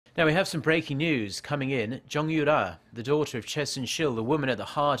Now we have some breaking news coming in. Chung Yoo-ra, the daughter of Choi Soon-sil, the woman at the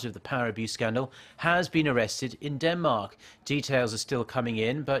heart of the power abuse scandal, has been arrested in Denmark. Details are still coming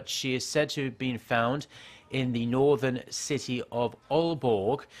in, but she is said to have been found in the northern city of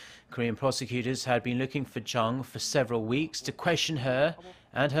Ol-borg. Korean prosecutors had been looking for Chung for several weeks to question her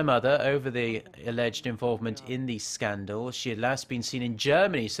and her mother over the alleged involvement in the scandal. She had last been seen in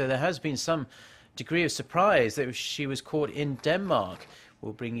Germany, so there has been some degree of surprise that she was caught in Denmark.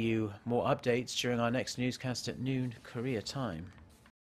 We'll bring you more updates during our next newscast at noon Korea time.